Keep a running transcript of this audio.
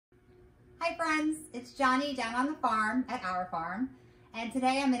Hi friends, it's Johnny down on the farm at our farm, and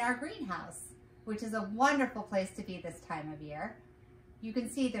today I'm in our greenhouse, which is a wonderful place to be this time of year. You can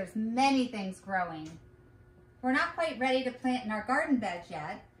see there's many things growing. We're not quite ready to plant in our garden beds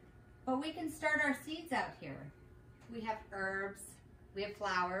yet, but we can start our seeds out here. We have herbs, we have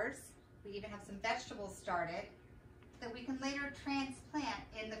flowers, we even have some vegetables started that we can later transplant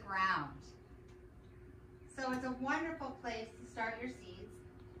in the ground. So it's a wonderful place to start your seeds.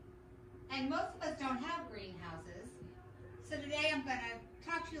 And most of us don't have greenhouses. So today I'm going to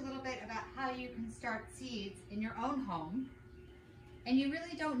talk to you a little bit about how you can start seeds in your own home. And you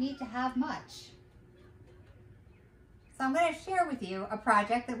really don't need to have much. So I'm going to share with you a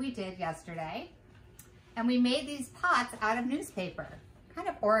project that we did yesterday. And we made these pots out of newspaper, kind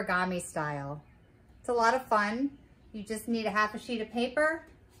of origami style. It's a lot of fun. You just need a half a sheet of paper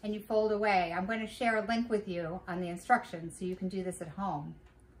and you fold away. I'm going to share a link with you on the instructions so you can do this at home.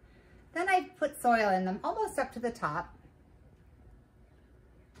 Then I put soil in them almost up to the top.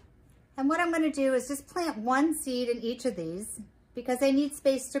 And what I'm going to do is just plant one seed in each of these because they need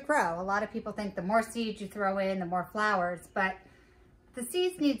space to grow. A lot of people think the more seeds you throw in, the more flowers, but the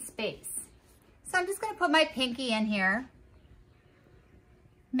seeds need space. So I'm just going to put my pinky in here,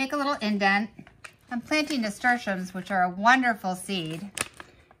 make a little indent. I'm planting nasturtiums, which are a wonderful seed.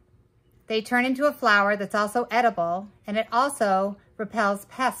 They turn into a flower that's also edible, and it also repels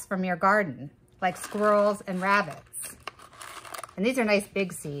pests from your garden, like squirrels and rabbits. And these are nice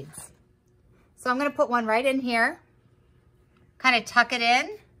big seeds. So I'm going to put one right in here, kind of tuck it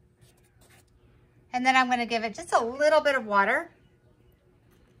in, and then I'm going to give it just a little bit of water.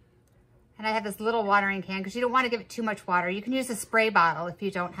 And I have this little watering can because you don't want to give it too much water. You can use a spray bottle if you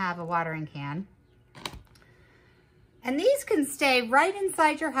don't have a watering can. And these can stay right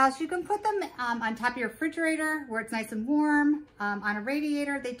inside your house. You can put them on top of your refrigerator where it's nice and warm, on a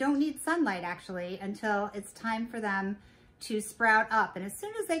radiator. They don't need sunlight actually until it's time for them to sprout up. And as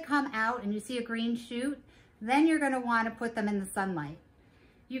soon as they come out and you see a green shoot, then you're going to want to put them in the sunlight.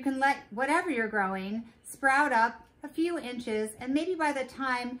 You can let whatever you're growing sprout up a few inches, and maybe by the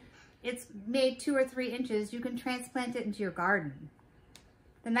time it's made 2 or 3 inches, you can transplant it into your garden.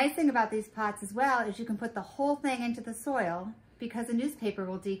 The nice thing about these pots as well is you can put the whole thing into the soil because the newspaper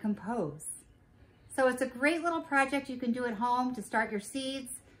will decompose. So it's a great little project you can do at home to start your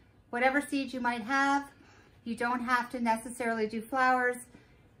seeds. Whatever seeds you might have, you don't have to necessarily do flowers.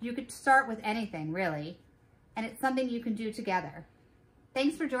 You could start with anything really, and it's something you can do together.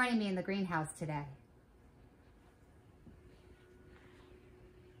 Thanks for joining me in the greenhouse today.